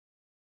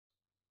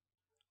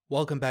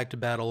Welcome back to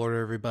Battle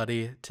Order,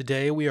 everybody.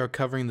 Today we are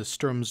covering the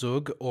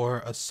Sturmzug, or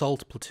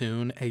Assault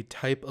Platoon, a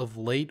type of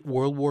late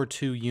World War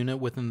II unit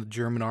within the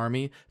German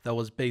army that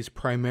was based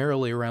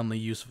primarily around the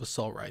use of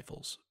assault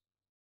rifles.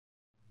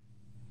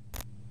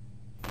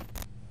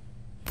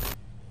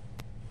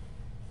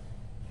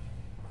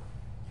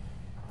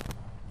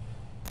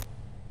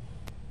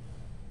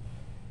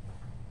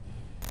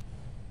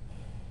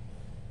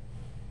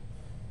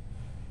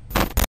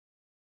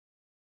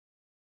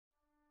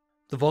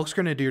 The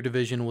Volks-Grenadier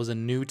Division was a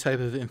new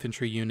type of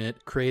infantry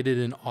unit created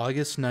in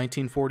August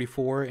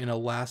 1944 in a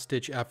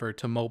last-ditch effort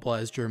to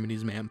mobilize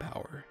Germany's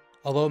manpower.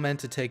 Although meant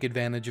to take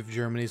advantage of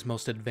Germany's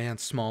most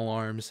advanced small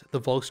arms,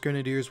 the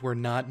Volksgrenadiers were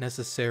not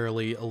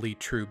necessarily elite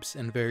troops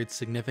and varied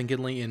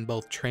significantly in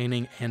both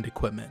training and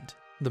equipment.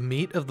 The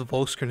meat of the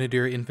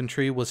Volksgrenadier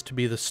infantry was to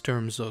be the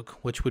Sturmzug,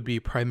 which would be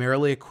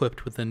primarily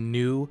equipped with a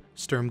new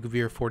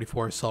Sturmgewehr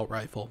 44 assault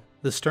rifle.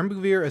 The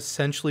Sturmgewehr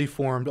essentially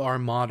formed our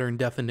modern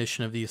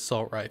definition of the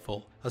assault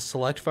rifle, a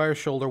select-fire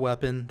shoulder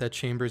weapon that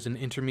chambers an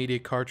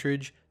intermediate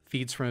cartridge,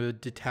 feeds from a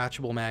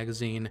detachable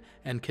magazine,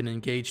 and can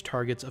engage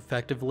targets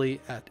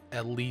effectively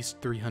at least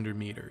 300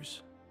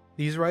 meters.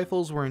 These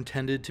rifles were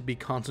intended to be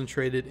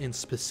concentrated in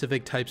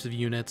specific types of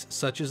units,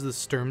 such as the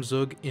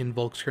Sturmzug in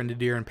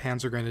Volksgrenadier and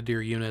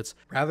Panzergrenadier units,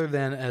 rather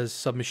than as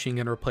submachine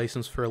gun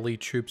replacements for elite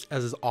troops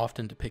as is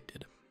often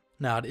depicted.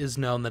 Now, it is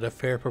known that a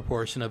fair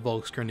proportion of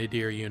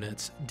Volksgrenadier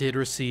units did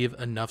receive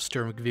enough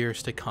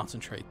Sturmgewehrs to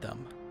concentrate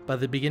them. By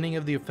the beginning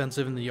of the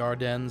offensive in the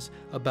Ardennes,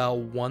 about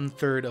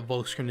one-third of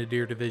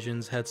Volksgrenadier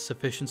divisions had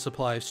sufficient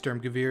supply of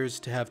Sturmgewehrs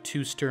to have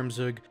 2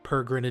 Sturmzug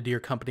per Grenadier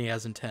company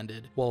as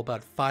intended, while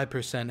about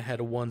 5%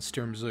 had 1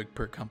 Sturmzug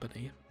per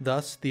company.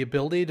 Thus, the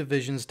ability of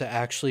divisions to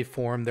actually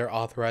form their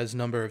authorized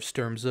number of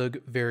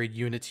Sturmzug varied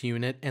unit to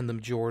unit, and the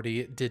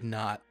majority did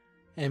not.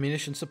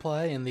 Ammunition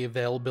supply and the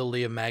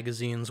availability of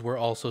magazines were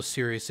also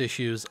serious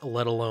issues,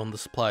 let alone the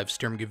supply of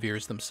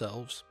Sturmgewehrs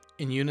themselves.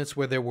 In units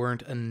where there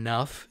weren't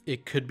enough,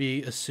 it could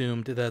be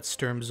assumed that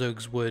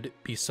Sturmzugs would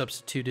be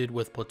substituted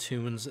with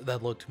platoons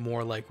that looked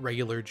more like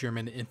regular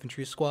German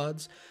infantry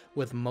squads,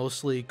 with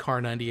mostly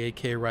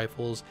Kar-98K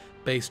rifles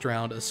based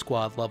around a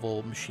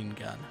squad-level machine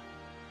gun.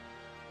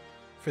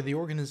 For the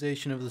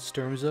organization of the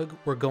Sturmzug,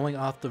 we're going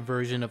off the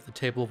version of the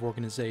Table of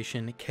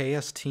Organization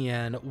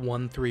KSTN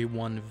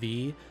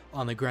 131V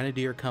on the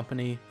Grenadier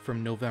Company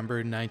from November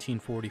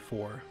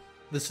 1944.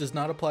 This does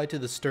not apply to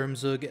the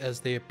Sturmzug as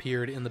they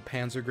appeared in the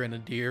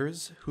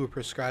Panzergrenadiers, who were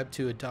prescribed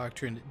to a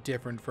doctrine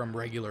different from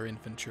regular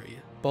infantry.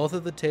 Both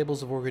of the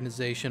tables of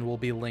organization will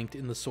be linked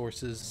in the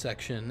sources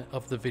section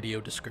of the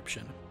video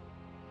description.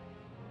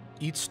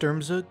 Each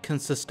Sturmzug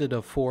consisted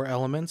of 4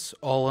 elements,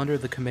 all under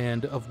the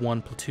command of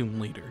 1 platoon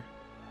leader.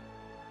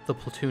 The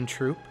platoon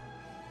troop,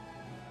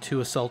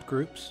 2 assault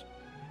groups,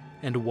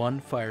 and 1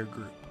 fire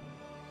group.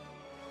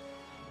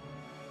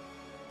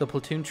 The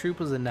platoon troop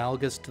was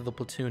analogous to the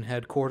platoon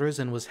headquarters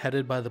and was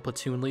headed by the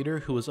platoon leader,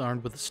 who was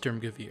armed with a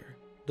Sturmgewehr.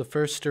 The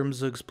first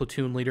Sturmzug's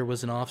platoon leader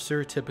was an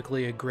officer,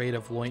 typically a grade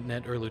of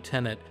Leutnant or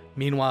Lieutenant.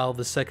 Meanwhile,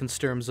 the second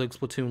Sturmzug's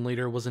platoon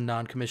leader was a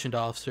non-commissioned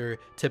officer,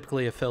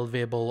 typically a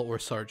feldwebel or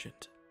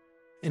sergeant.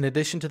 In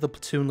addition to the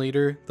platoon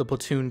leader, the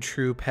platoon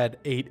troop had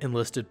 8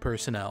 enlisted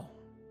personnel.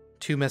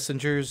 2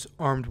 messengers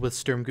armed with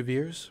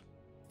Sturmgewehrs,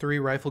 3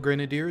 rifle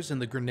grenadiers in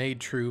the grenade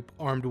troop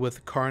armed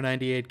with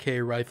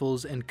Kar-98K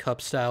rifles and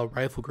cup-style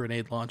rifle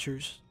grenade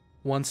launchers,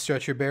 1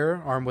 stretcher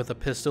bearer armed with a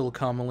pistol,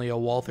 commonly a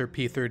Walther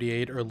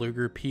P38 or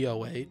Luger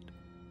P08,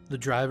 the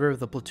driver of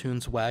the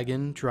platoon's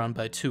wagon drawn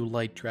by 2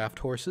 light draft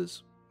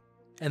horses,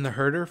 and the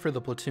herder for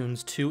the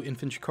platoon's 2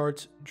 infantry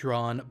carts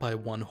drawn by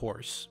 1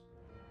 horse.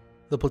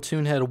 The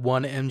platoon had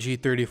 1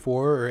 MG34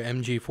 or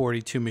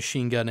MG42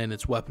 machine gun in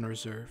its weapon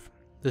reserve.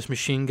 This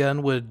machine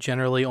gun would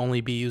generally only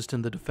be used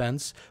in the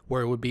defense,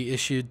 where it would be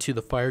issued to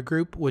the fire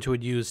group, which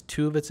would use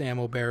 2 of its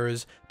ammo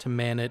bearers to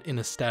man it in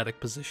a static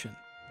position.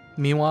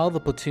 Meanwhile, the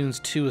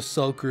platoon's 2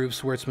 assault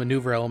groups were its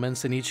maneuver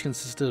elements, and each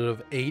consisted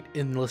of 8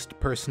 enlisted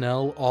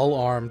personnel, all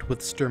armed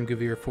with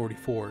Sturmgewehr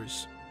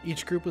 44s.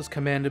 Each group was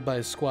commanded by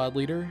a squad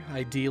leader,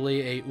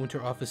 ideally a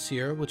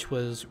Unteroffizier, which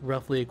was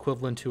roughly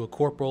equivalent to a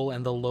corporal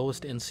and the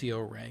lowest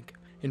NCO rank.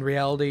 In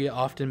reality,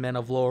 often men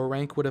of lower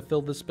rank would have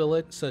filled this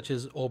billet, such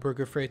as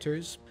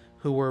Obergefreiters,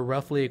 who were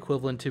roughly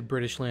equivalent to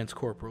British Lance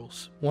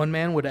Corporals. 1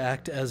 man would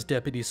act as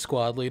deputy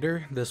squad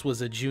leader. This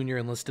was a junior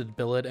enlisted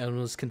billet and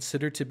was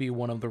considered to be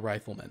one of the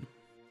riflemen.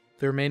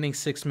 The remaining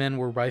 6 men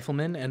were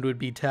riflemen and would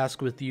be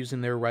tasked with using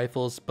their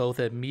rifles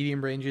both at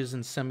medium ranges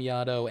in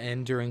semi-auto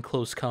and during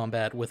close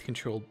combat with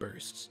controlled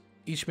bursts.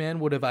 Each man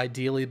would have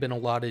ideally been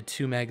allotted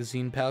 2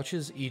 magazine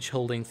pouches, each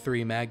holding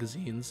 3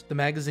 magazines. The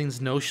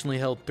magazines notionally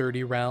held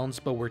 30 rounds,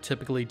 but were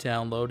typically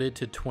downloaded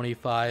to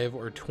 25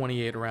 or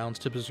 28 rounds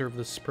to preserve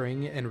the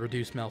spring and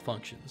reduce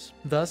malfunctions.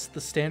 Thus,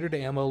 the standard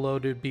ammo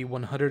load would be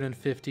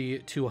 150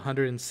 to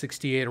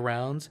 168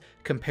 rounds,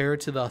 compared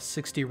to the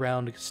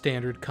 60-round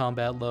standard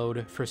combat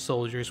load for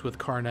soldiers with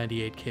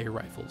Kar-98K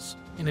rifles.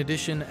 In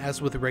addition,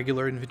 as with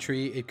regular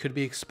infantry, it could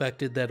be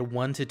expected that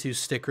 1 to 2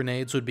 stick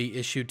grenades would be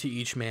issued to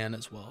each man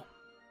as well.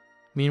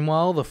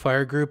 Meanwhile, the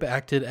fire group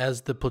acted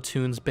as the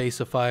platoon's base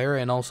of fire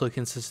and also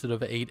consisted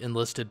of 8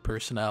 enlisted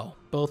personnel.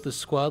 Both the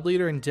squad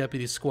leader and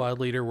deputy squad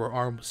leader were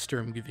armed with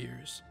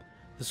Sturmgewehren.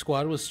 The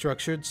squad was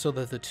structured so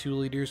that the 2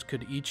 leaders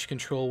could each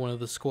control one of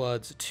the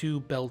squad's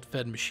 2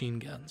 belt-fed machine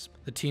guns.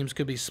 The teams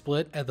could be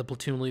split at the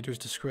platoon leader's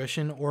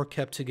discretion or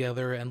kept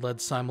together and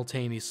led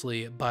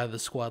simultaneously by the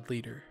squad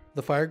leader.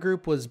 The fire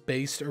group was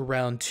based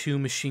around 2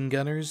 machine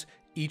gunners,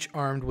 each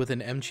armed with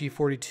an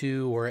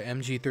MG42 or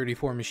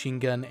MG34 machine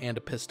gun and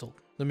a pistol.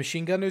 The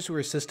machine gunners were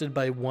assisted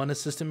by 1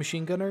 assistant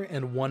machine gunner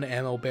and 1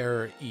 ammo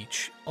bearer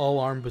each, all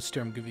armed with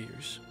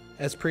Sturmgewehren.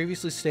 As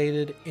previously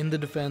stated, in the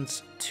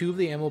defense, 2 of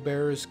the ammo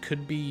bearers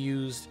could be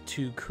used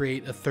to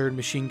create a 3rd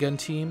machine gun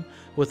team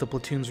with the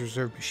platoon's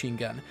reserve machine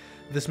gun.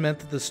 This meant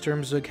that the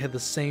Sturmzug had the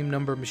same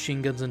number of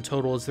machine guns in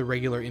total as the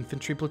regular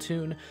infantry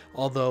platoon,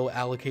 although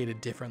allocated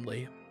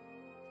differently.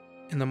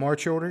 In the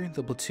march order,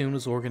 the platoon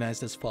was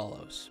organized as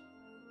follows.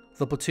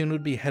 The platoon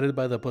would be headed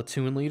by the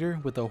platoon leader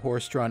with the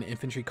horse-drawn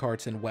infantry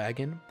carts and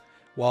wagon,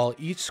 while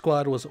each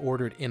squad was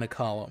ordered in a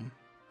column.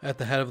 At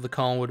the head of the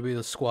column would be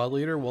the squad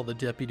leader, while the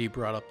deputy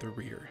brought up the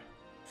rear.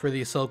 For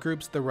the assault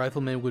groups, the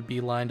riflemen would be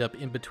lined up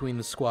in between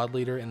the squad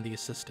leader and the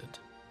assistant.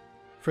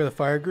 For the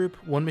fire group,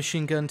 1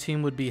 machine gun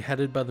team would be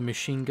headed by the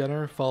machine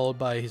gunner, followed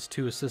by his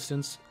 2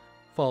 assistants,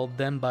 followed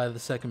then by the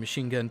 2nd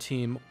machine gun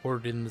team,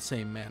 ordered in the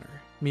same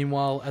manner.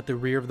 Meanwhile, at the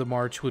rear of the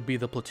march would be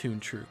the platoon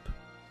troop.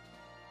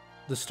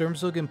 The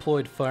Sturmzug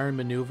employed fire and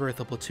maneuver at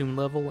the platoon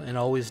level and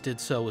always did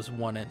so as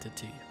one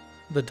entity.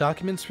 The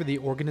documents for the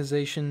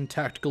organization,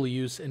 tactical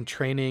use, and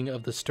training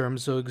of the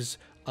Sturmzugs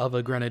of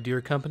a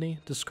Grenadier company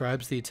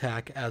describes the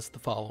attack as the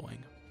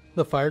following.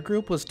 The fire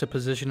group was to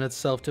position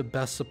itself to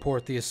best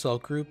support the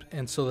assault group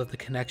and so that the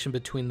connection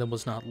between them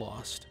was not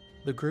lost.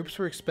 The groups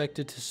were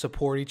expected to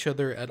support each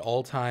other at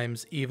all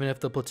times, even if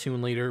the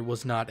platoon leader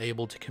was not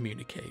able to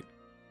communicate.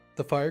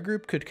 The fire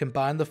group could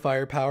combine the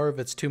firepower of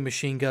its 2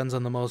 machine guns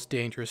on the most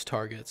dangerous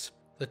targets.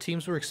 The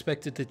teams were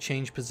expected to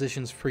change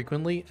positions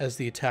frequently as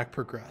the attack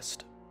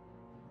progressed.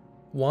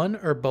 1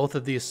 or both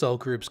of the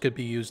assault groups could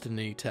be used in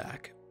the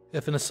attack.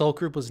 If an assault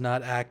group was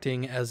not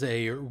acting as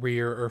a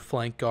rear or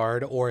flank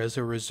guard or as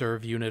a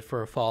reserve unit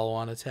for a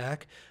follow-on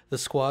attack, the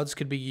squads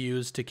could be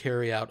used to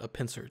carry out a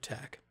pincer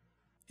attack.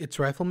 Its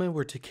riflemen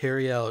were to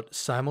carry out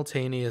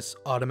simultaneous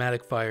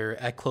automatic fire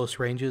at close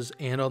ranges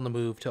and on the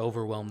move to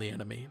overwhelm the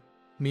enemy.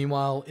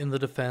 Meanwhile, in the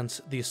defense,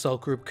 the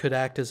assault group could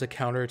act as a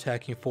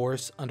counterattacking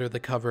force under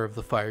the cover of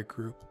the fire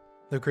group.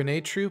 The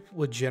grenade troop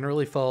would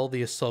generally follow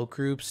the assault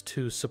groups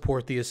to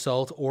support the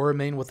assault or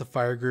remain with the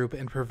fire group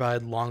and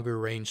provide longer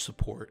range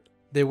support.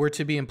 They were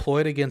to be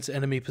employed against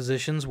enemy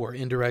positions where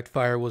indirect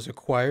fire was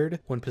required,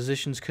 when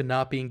positions could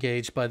not be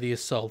engaged by the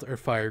assault or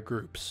fire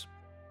groups.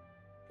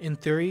 In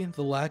theory,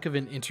 the lack of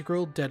an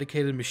integral,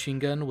 dedicated machine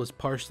gun was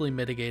partially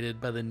mitigated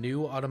by the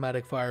new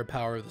automatic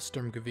firepower of the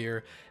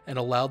Sturmgewehr and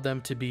allowed them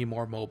to be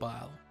more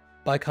mobile.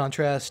 By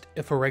contrast,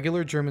 if a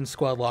regular German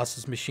squad lost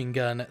its machine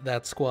gun,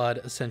 that squad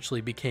essentially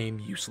became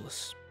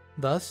useless.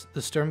 Thus, the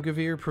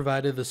Sturmgewehr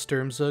provided the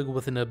Sturmzug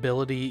with an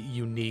ability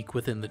unique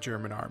within the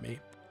German army.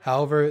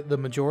 However, the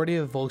majority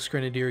of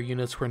Volks-Grenadier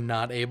units were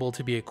not able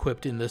to be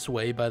equipped in this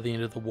way by the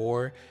end of the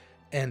war,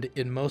 and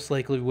it most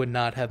likely would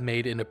not have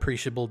made an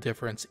appreciable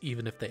difference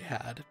even if they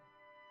had.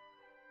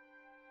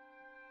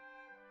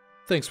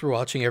 Thanks for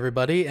watching,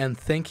 everybody, and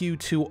thank you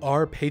to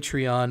our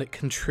Patreon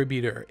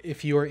contributor.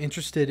 If you are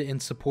interested in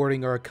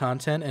supporting our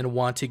content and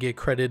want to get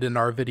credit in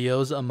our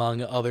videos,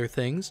 among other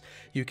things,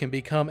 you can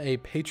become a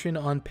patron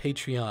on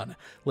Patreon.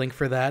 Link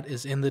for that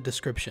is in the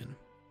description.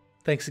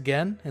 Thanks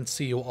again, and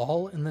see you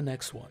all in the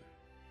next one.